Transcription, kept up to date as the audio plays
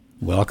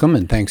Welcome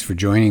and thanks for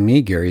joining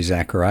me, Gary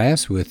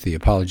Zacharias, with the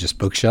Apologist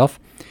bookshelf.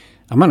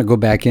 I'm going to go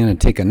back in and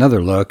take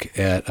another look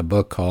at a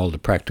book called A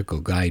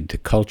Practical Guide to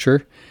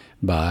Culture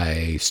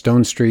by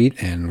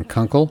Stonestreet and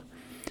Kunkle.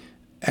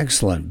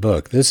 Excellent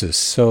book. This is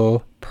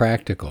so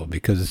practical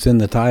because it's in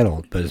the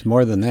title, but it's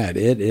more than that.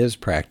 It is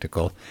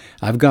practical.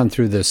 I've gone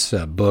through this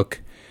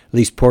book, at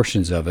least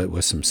portions of it,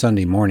 with some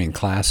Sunday morning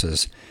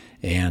classes,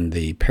 and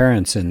the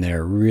parents in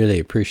there really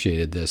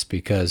appreciated this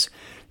because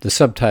the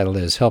subtitle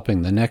is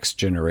Helping the Next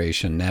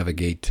Generation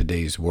Navigate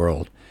Today's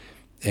World.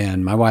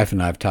 And my wife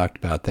and I have talked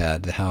about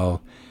that,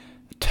 how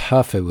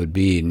tough it would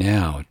be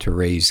now to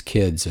raise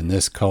kids in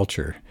this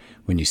culture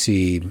when you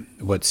see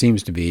what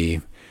seems to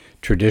be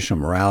traditional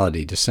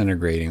morality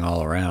disintegrating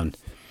all around.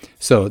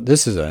 So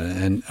this is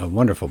a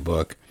wonderful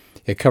book.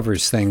 It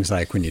covers things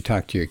like when you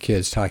talk to your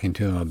kids, talking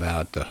to them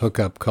about the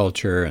hookup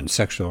culture and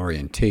sexual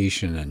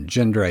orientation and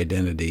gender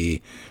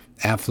identity,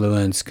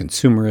 affluence,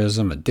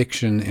 consumerism,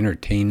 addiction,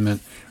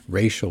 entertainment,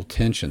 racial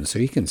tension. So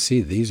you can see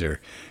these are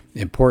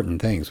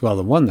important things. Well,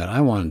 the one that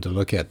I wanted to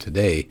look at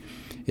today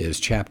is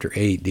Chapter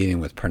 8, dealing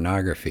with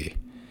pornography.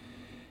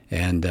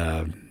 And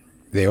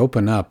they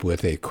open up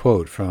with a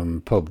quote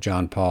from Pope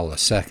John Paul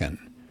II.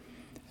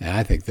 And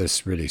I think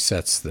this really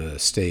sets the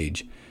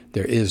stage.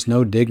 There is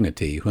no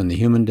dignity when the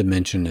human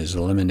dimension is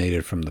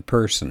eliminated from the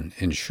person.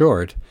 In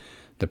short,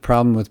 the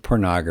problem with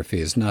pornography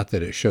is not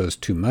that it shows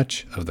too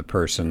much of the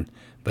person,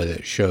 but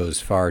it shows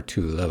far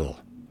too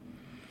little.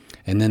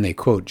 And then they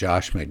quote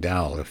Josh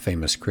McDowell, a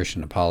famous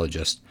Christian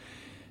apologist,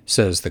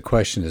 says the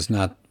question is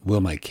not,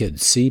 will my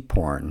kids see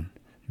porn,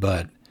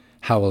 but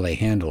how will they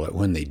handle it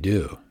when they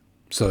do?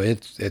 So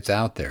it's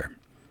out there.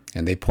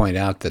 And they point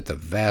out that the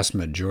vast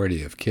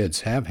majority of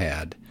kids have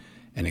had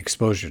an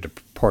exposure to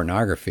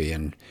pornography,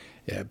 and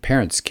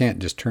parents can't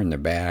just turn their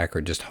back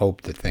or just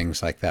hope that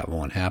things like that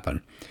won't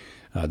happen.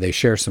 They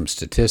share some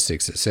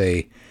statistics that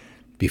say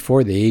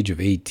before the age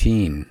of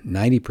 18,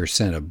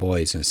 90% of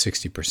boys and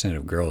 60%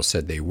 of girls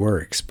said they were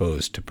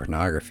exposed to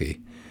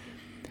pornography.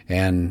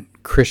 And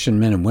Christian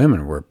men and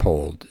women were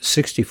polled.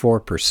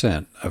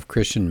 64% of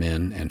Christian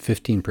men and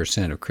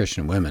 15% of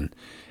Christian women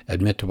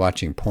admit to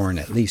watching porn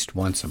at least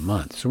once a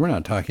month. So we're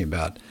not talking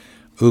about,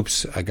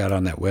 oops, I got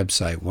on that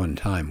website one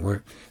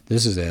time.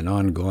 This is an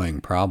ongoing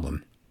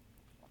problem.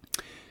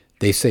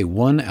 They say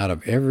 1 out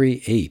of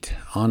every 8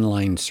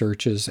 online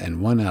searches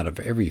and 1 out of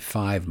every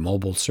 5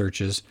 mobile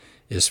searches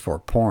is for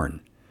porn.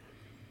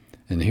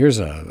 And here's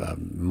a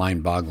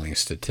mind-boggling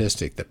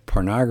statistic that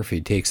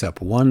pornography takes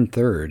up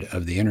 1/3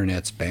 of the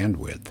internet's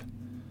bandwidth.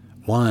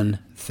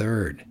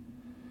 1/3.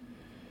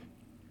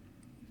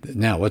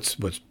 Now, what's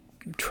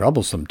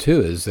troublesome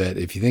too is that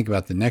if you think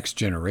about the next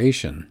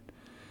generation,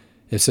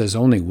 it says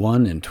only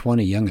 1 in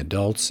 20 young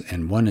adults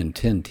and 1 in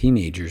 10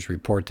 teenagers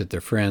report that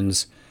their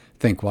friends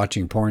think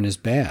watching porn is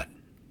bad.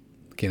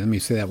 Okay, let me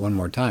say that one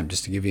more time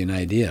just to give you an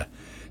idea.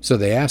 So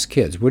they ask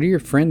kids, what do your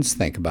friends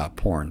think about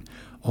porn?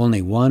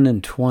 Only 1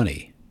 in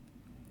 20.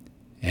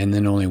 And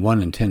then only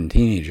 1 in 10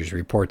 teenagers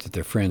report that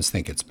their friends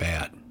think it's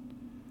bad.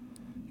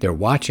 They're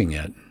watching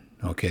it.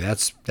 Okay,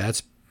 that's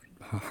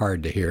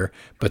hard to hear,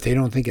 but they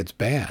don't think it's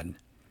bad.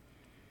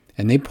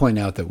 And they point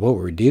out that what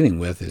we're dealing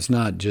with is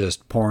not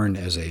just porn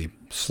as a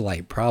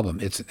slight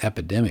problem, it's an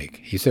epidemic.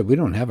 He said, we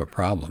don't have a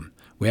problem.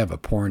 We have a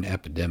porn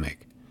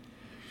epidemic.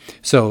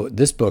 So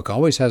this book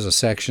always has a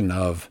section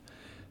of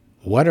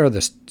what are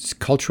the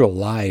cultural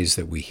lies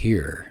that we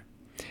hear?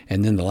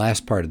 And then the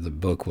last part of the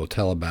book will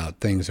tell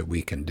about things that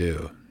we can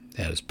do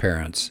as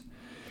parents.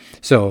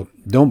 So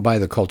don't buy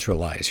the cultural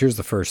lies. Here's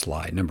the first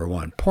lie. Number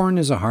 1, porn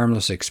is a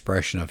harmless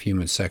expression of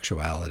human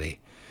sexuality.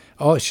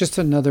 Oh, it's just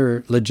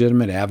another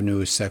legitimate avenue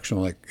of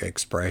sexual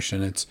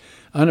expression. It's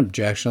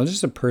unobjectionable,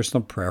 just a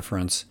personal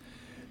preference.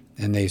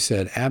 And they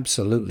said,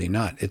 absolutely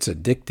not. It's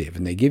addictive.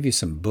 And they give you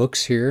some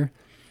books here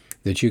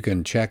that you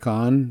can check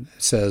on.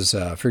 It says,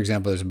 for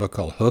example, there's a book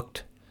called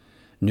Hooked,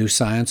 New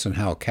Science on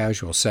How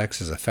Casual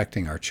Sex is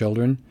Affecting Our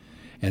Children.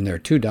 And there are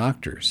 2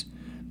 doctors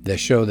that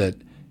show that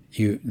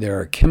there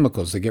are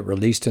chemicals that get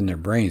released in their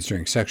brains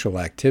during sexual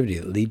activity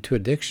that lead to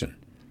addiction.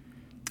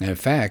 And in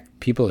fact,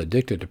 people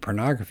addicted to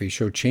pornography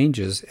show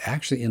changes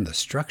actually in the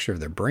structure of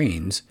their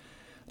brains,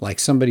 like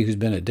somebody who's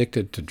been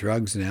addicted to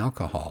drugs and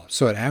alcohol.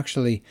 So it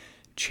actually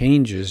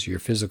changes your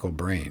physical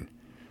brain.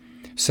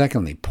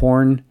 Secondly,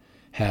 porn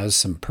has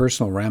some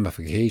personal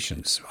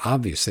ramifications.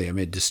 Obviously,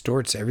 it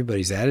distorts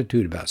everybody's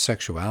attitude about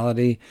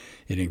sexuality.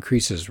 It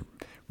increases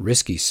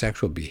risky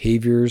sexual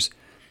behaviors.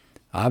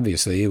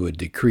 Obviously, it would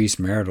decrease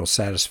marital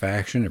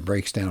satisfaction. It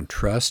breaks down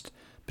trust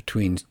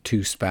between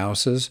 2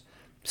 spouses.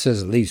 It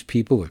says it leaves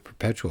people with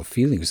perpetual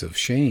feelings of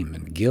shame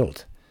and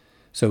guilt.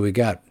 So we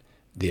got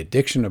the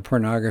addiction to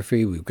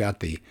pornography. We've got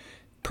the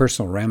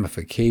personal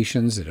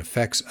ramifications. It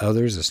affects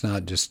others. It's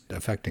not just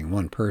affecting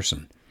one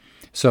person.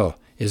 So,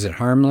 is it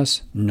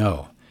harmless?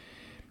 No.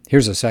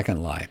 Here's a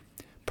second lie.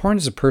 Porn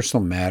is a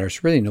personal matter.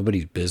 It's really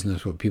nobody's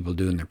business what people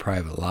do in their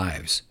private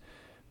lives.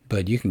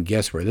 But you can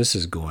guess where this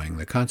is going.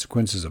 The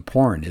consequences of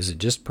porn, is it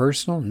just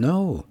personal?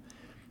 No.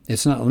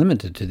 It's not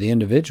limited to the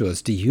individual. It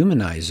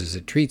dehumanizes.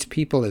 It treats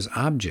people as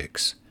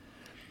objects.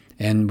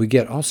 And we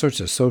get all sorts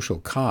of social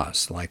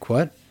costs, like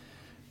what?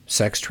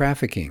 Sex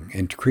trafficking,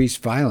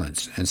 increased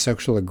violence and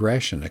sexual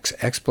aggression,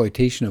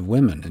 exploitation of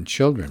women and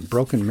children,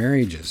 broken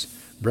marriages,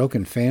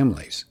 broken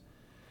families.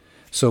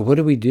 So what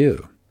do we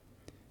do?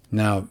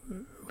 Now,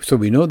 so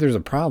we know there's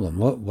a problem.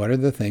 What are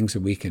the things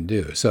that we can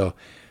do? So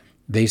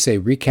they say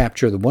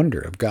recapture the wonder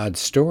of God's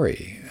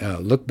story.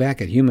 Look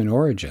back at human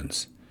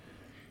origins.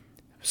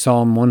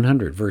 Psalm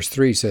 100, verse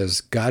 3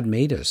 says, God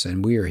made us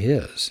and we are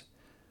his.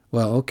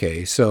 Well,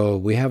 okay, so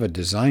we have a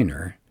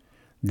designer.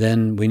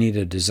 Then we need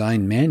a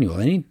design manual.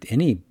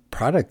 Any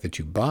product that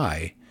you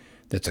buy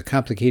that's a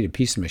complicated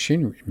piece of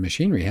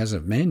machinery has a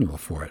manual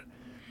for it.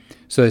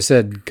 So I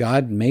said,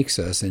 God makes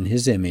us in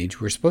his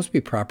image. We're supposed to be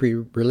properly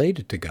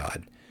related to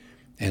God.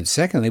 And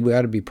secondly, we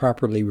ought to be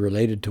properly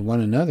related to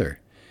one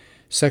another.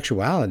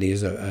 Sexuality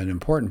is an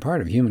important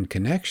part of human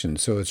connection,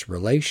 so it's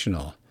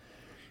relational.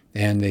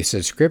 And they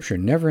said Scripture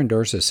never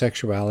endorses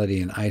sexuality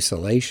in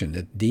isolation.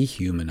 It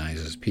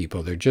dehumanizes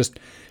people. They're just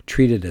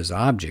treated as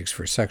objects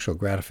for sexual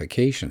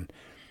gratification.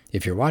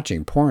 If you're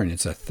watching porn,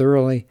 it's a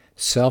thoroughly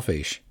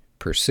selfish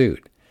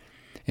pursuit.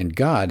 And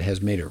God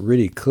has made it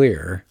really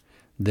clear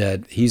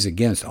that he's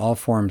against all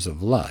forms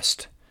of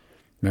lust.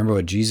 Remember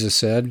what Jesus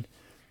said?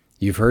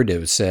 You've heard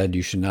it said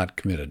you should not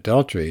commit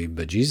adultery,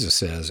 but Jesus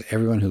says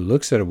everyone who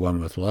looks at a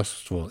woman with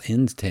lustful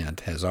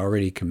intent has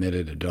already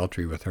committed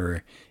adultery with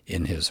her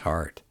in his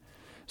heart.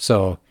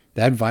 So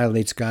that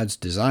violates God's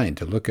design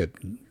to look at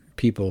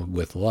people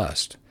with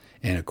lust.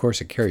 And of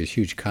course, it carries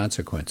huge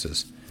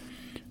consequences.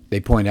 They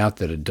point out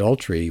that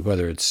adultery,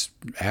 whether it's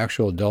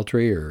actual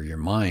adultery or your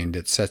mind,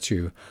 it sets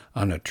you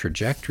on a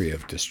trajectory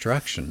of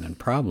destruction and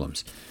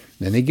problems.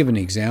 And they give an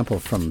example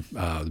from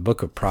the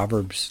book of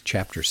Proverbs,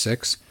 chapter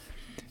 6.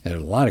 There are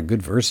a lot of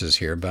good verses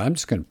here, but I'm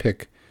just going to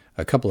pick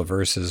a couple of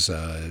verses.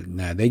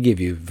 Now, they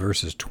give you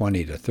verses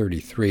 20 to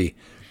 33.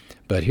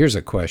 But here's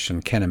a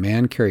question. Can a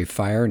man carry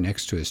fire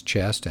next to his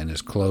chest and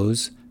his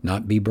clothes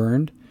not be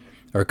burned?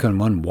 Or can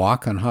one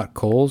walk on hot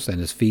coals and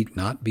his feet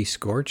not be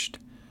scorched?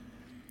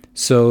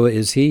 So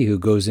is he who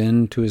goes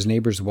in to his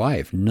neighbor's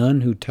wife.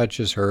 None who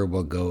touches her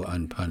will go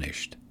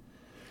unpunished.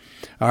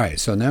 All right,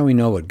 so now we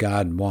know what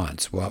God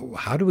wants. Well,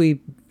 how do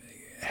we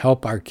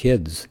help our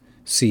kids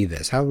see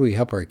this? How do we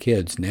help our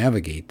kids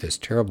navigate this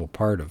terrible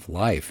part of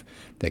life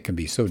that can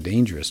be so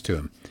dangerous to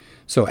them?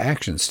 So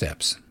action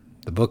steps.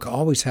 The book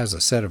always has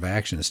a set of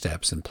action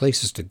steps and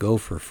places to go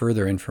for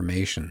further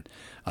information.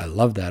 I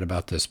love that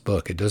about this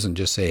book. It doesn't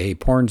just say, hey,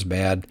 porn's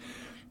bad,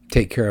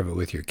 take care of it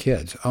with your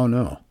kids. Oh,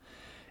 no.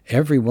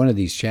 Every one of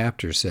these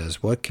chapters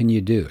says, what can you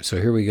do?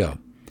 So here we go.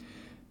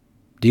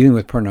 Dealing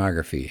with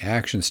pornography.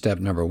 Action step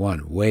number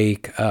 1,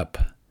 wake up.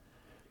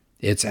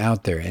 It's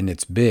out there and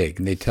it's big.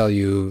 And they tell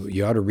you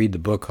ought to read the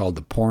book called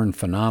The Porn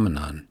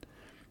Phenomenon.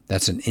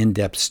 That's an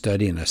in-depth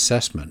study and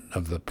assessment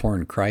of the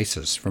porn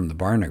crisis from the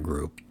Barna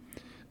Group,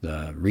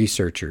 the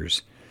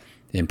researchers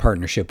in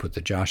partnership with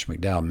the Josh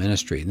McDowell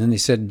Ministry. And then they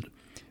said,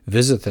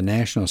 visit the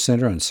National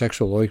Center on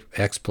Sexual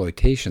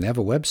Exploitation. They have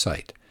a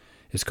website.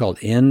 It's called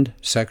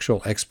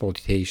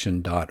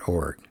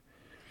endsexualexploitation.org.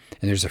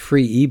 And there's a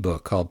free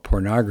ebook called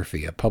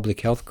Pornography, a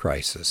Public Health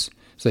Crisis.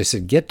 So they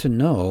said, get to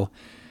know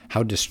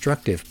how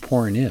destructive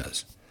porn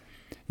is.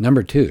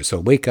 Number 2, so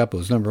wake up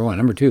was number 1.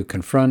 Number 2,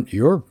 confront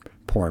your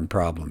porn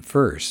problem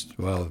first.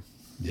 Well,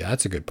 yeah,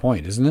 that's a good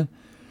point, isn't it?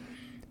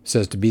 It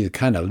says to be the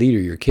kind of leader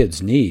your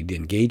kids need,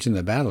 engage in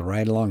the battle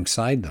right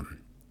alongside them.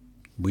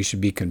 We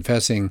should be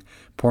confessing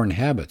porn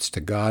habits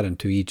to God and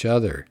to each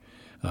other,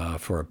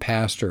 for a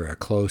pastor, a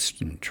close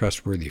and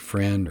trustworthy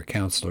friend or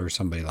counselor,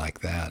 somebody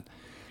like that.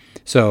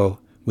 So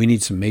we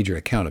need some major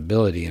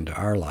accountability into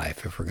our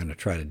life if we're going to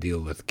try to deal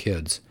with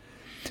kids.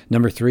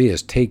 Number 3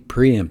 is take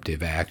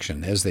preemptive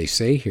action. As they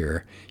say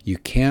here, you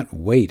can't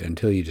wait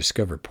until you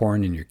discover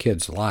porn in your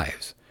kids'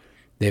 lives.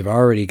 They've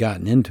already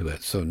gotten into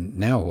it, so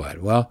now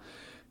what? Well,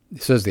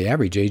 it says the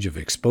average age of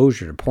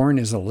exposure to porn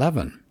is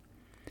 11.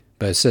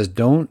 But it says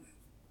you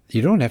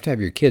don't have to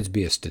have your kids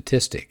be a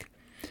statistic.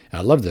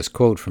 I love this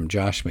quote from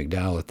Josh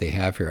McDowell that they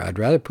have here. I'd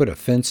rather put a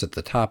fence at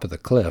the top of the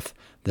cliff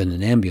than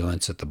an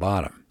ambulance at the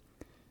bottom.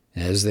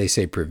 As they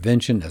say,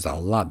 prevention is a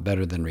lot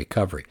better than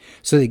recovery.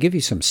 So they give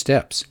you some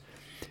steps,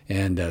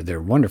 and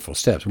they're wonderful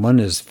steps. One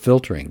is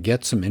filtering.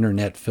 Get some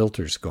internet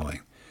filters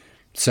going.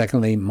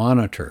 Secondly,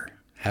 monitor.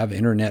 Have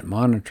internet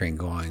monitoring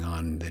going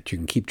on that you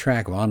can keep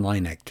track of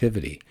online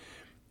activity.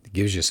 It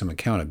gives you some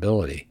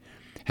accountability.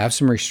 Have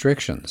some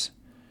restrictions.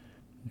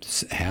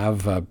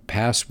 Have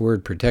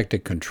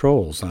password-protected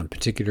controls on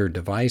particular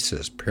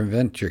devices.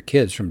 Prevent your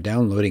kids from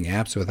downloading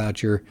apps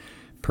without your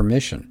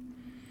permission.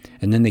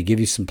 And then they give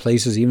you some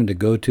places even to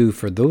go to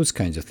for those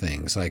kinds of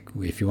things. Like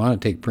if you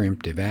want to take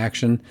preemptive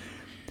action,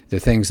 there are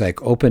things like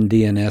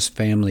OpenDNS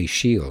Family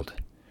Shield.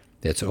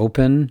 That's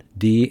opendns.com.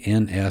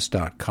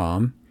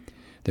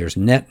 There's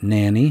Net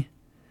Nanny.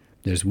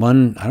 There's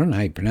one, I don't know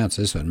how you pronounce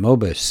this one,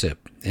 Mobicip,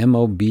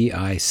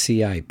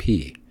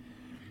 Mobicip.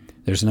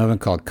 There's another one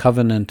called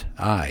Covenant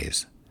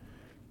Eyes.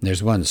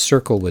 There's one,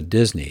 Circle with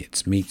Disney.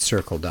 It's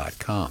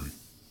meetcircle.com.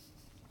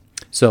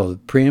 So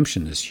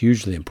preemption is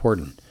hugely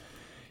important.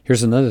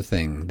 Here's another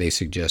thing they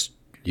suggest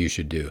you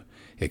should do.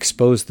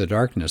 Expose the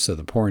darkness of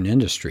the porn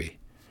industry.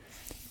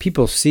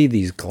 People see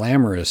these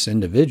glamorous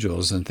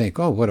individuals and think,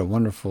 oh, what a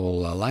wonderful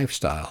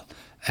lifestyle.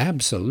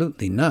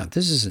 Absolutely not.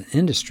 This is an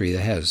industry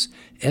that has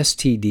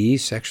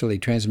STDs, sexually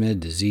transmitted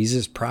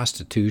diseases,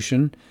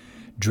 prostitution,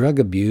 drug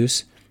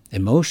abuse,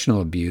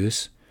 emotional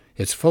abuse.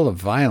 It's full of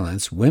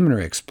violence. Women are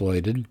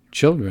exploited.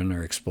 Children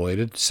are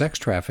exploited. Sex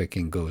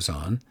trafficking goes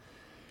on.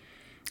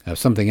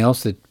 Something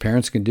else that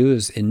parents can do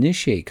is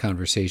initiate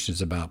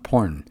conversations about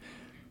porn.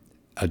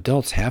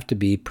 Adults have to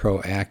be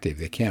proactive.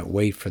 They can't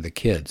wait for the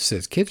kids.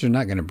 Says kids are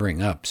not going to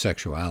bring up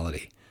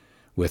sexuality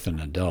with an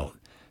adult.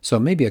 So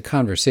maybe a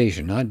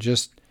conversation, not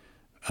just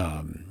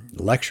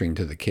lecturing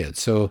to the kids.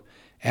 So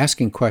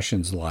asking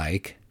questions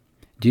like,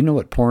 do you know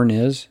what porn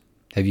is?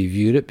 Have you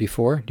viewed it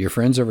before? Do your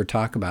friends ever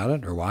talk about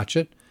it or watch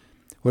it?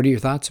 What are your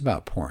thoughts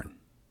about porn?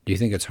 Do you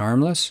think it's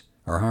harmless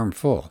or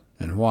harmful,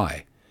 and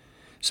why?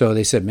 So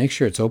they said make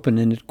sure it's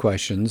open-ended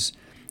questions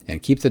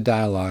and keep the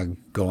dialogue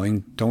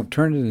going. Don't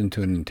turn it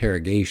into an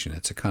interrogation.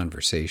 It's a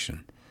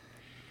conversation.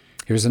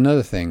 Here's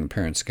another thing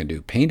parents can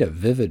do. Paint a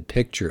vivid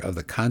picture of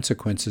the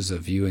consequences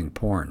of viewing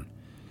porn.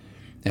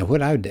 Now,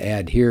 what I would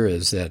add here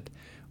is that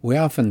we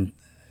often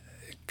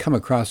come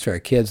across to our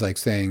kids like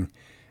saying,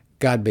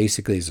 God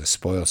basically is a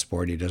spoil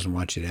sport. He doesn't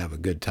want you to have a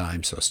good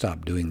time, so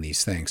stop doing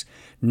these things.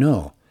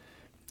 No,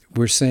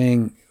 we're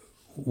saying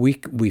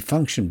we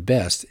function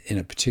best in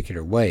a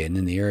particular way, and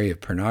in the area of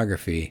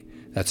pornography,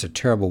 that's a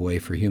terrible way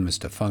for humans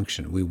to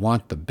function. We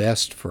want the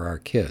best for our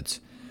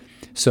kids.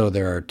 So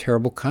there are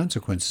terrible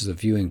consequences of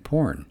viewing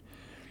porn.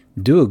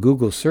 Do a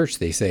Google search,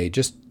 they say.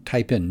 Just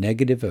type in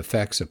negative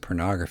effects of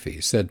pornography.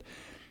 It said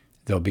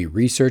there'll be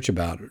research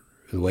about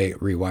the way it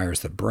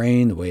rewires the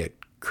brain, the way it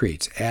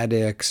creates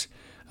addicts.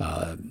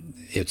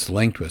 It's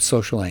linked with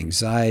social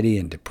anxiety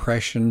and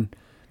depression,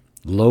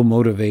 low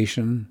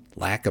motivation,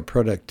 lack of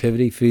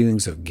productivity,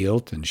 feelings of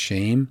guilt and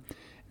shame,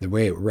 the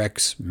way it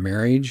wrecks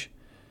marriage.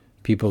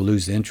 People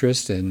lose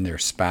interest in their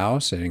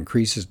spouse. It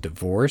increases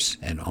divorce,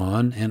 and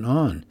on and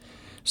on.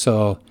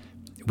 So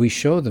we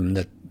show them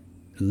that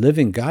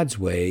living God's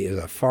way is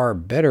a far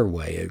better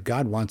way.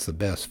 God wants the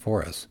best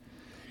for us.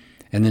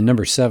 And then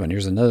number 7,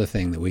 here's another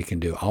thing that we can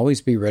do.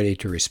 Always be ready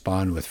to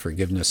respond with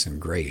forgiveness and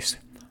grace.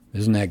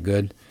 Isn't that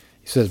good?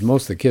 He says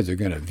most of the kids are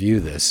going to view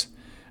this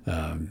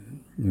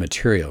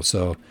material.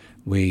 So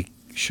we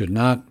should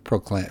not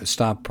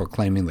stop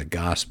proclaiming the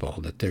gospel,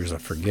 that there's a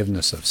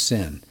forgiveness of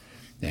sin.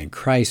 And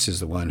Christ is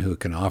the one who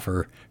can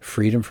offer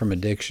freedom from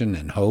addiction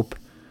and hope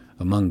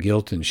among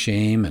guilt and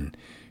shame, and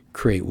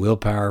create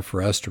willpower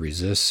for us to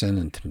resist sin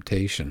and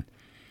temptation.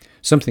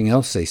 Something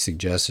else they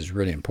suggest is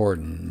really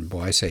important, and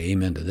boy, I say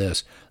amen to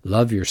this.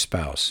 Love your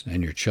spouse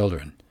and your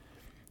children.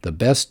 The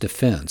best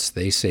defense,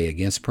 they say,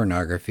 against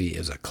pornography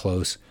is a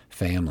close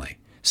family.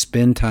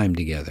 Spend time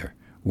together.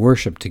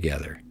 Worship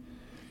together.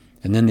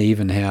 And then they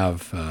even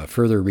have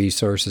further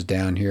resources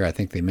down here. I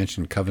think they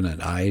mentioned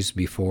Covenant Eyes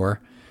before.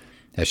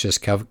 That's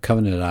just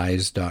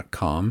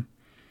covenanteyes.com.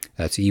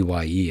 That's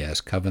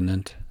EYES,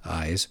 Covenant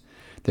Eyes.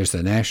 There's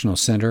the National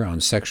Center on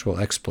Sexual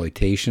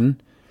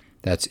Exploitation.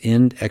 That's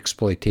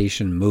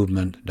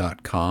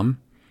endexploitationmovement.com.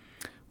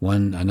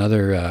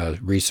 Another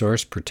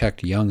resource,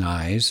 Protect Young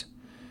Eyes,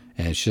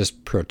 and it's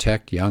just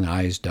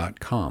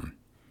protectyoungeyes.com.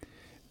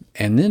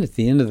 And then at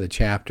the end of the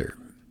chapter,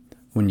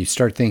 when you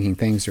start thinking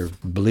things are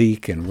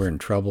bleak and we're in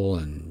trouble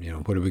and,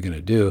 what are we going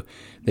to do?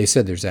 They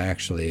said there's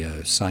actually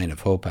a sign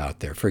of hope out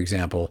there. For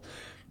example,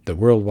 the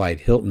worldwide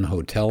Hilton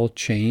hotel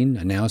chain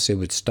announced it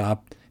would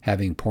stop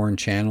having porn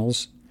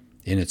channels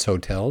in its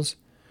hotels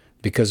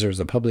because there was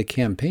a public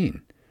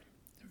campaign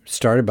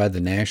started by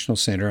the National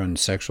Center on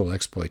Sexual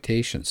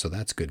Exploitation. So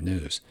that's good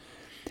news.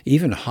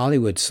 Even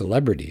Hollywood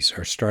celebrities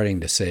are starting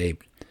to say,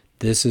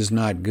 this is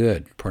not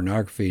good.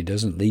 Pornography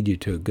doesn't lead you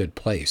to a good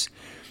place.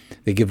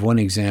 They give one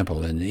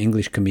example. An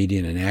English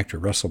comedian and actor,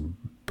 Russell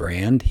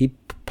Brand, he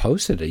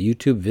posted a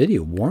YouTube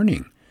video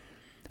warning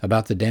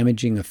about the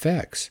damaging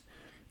effects.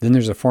 Then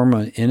there's a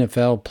former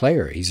NFL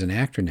player. He's an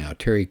actor now,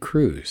 Terry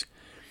Crews.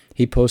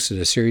 He posted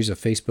a series of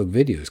Facebook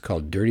videos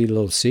called Dirty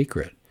Little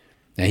Secret.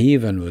 Now, he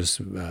even was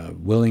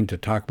willing to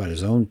talk about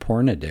his own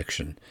porn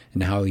addiction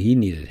and how he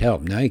needed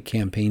help. Now he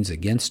campaigns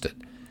against it.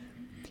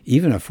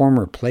 Even a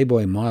former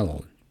Playboy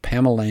model,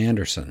 Pamela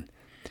Anderson,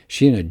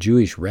 she and a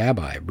Jewish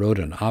rabbi wrote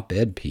an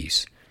op-ed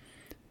piece.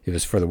 It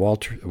was for the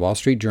Wall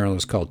Street Journal. It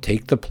was called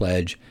Take the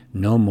Pledge,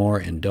 No More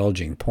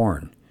Indulging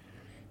Porn.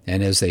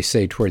 And as they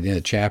say toward the end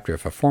of the chapter,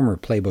 if a former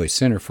Playboy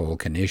centerfold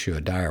can issue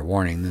a dire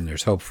warning, then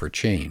there's hope for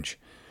change.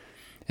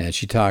 And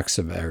she talks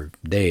about, or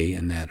they,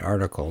 in that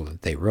article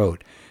that they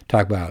wrote,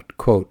 talk about,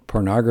 quote,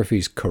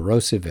 pornography's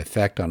corrosive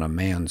effect on a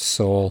man's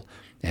soul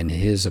and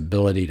his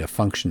ability to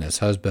function as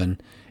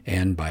husband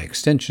and, by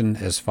extension,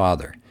 as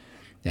father.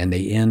 And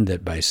they end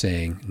it by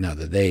saying, now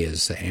the they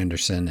is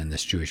Anderson and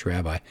this Jewish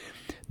rabbi,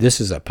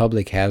 this is a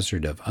public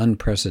hazard of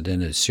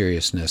unprecedented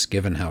seriousness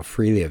given how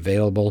freely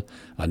available,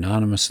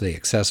 anonymously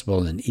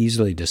accessible, and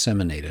easily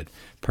disseminated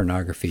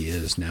pornography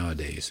is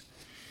nowadays.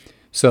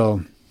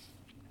 So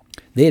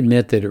they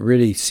admit that it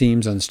really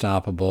seems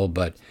unstoppable,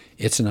 but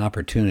it's an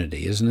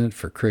opportunity, isn't it,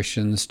 for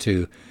Christians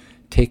to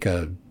take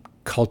a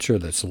culture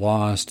that's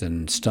lost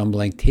and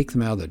stumbling, take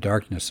them out of the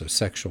darkness of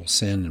sexual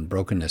sin and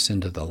brokenness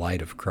into the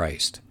light of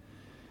Christ.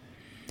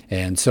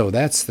 And so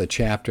that's the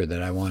chapter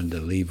that I wanted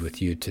to leave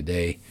with you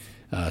today,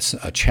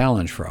 a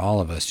challenge for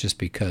all of us just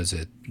because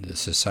the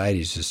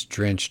society is just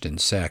drenched in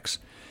sex.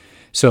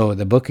 So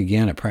the book,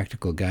 again, A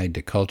Practical Guide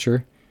to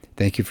Culture.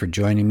 Thank you for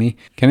joining me.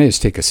 Can I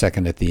just take a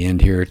second at the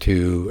end here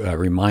to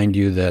remind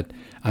you that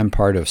I'm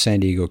part of San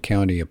Diego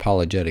County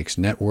Apologetics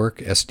Network,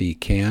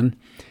 SDCAN,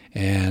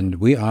 and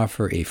we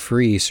offer a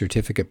free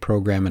certificate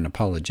program in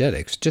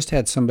apologetics. Just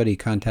had somebody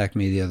contact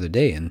me the other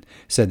day and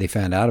said they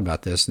found out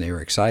about this and they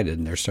were excited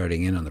and they're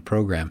starting in on the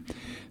program.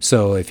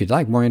 So if you'd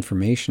like more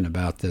information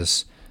about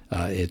this,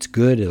 it's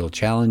good, it'll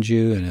challenge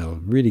you, and it'll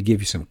really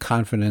give you some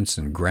confidence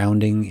and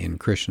grounding in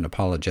Christian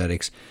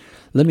apologetics.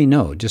 Let me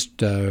know.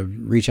 Just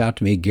reach out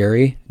to me,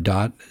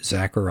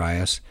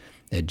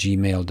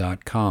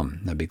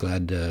 gary.zacharias@gmail.com. I'd be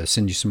glad to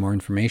send you some more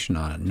information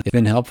on it. It's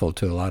been helpful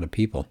to a lot of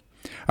people.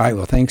 All right,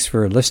 well, thanks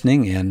for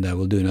listening, and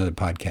we'll do another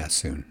podcast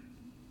soon.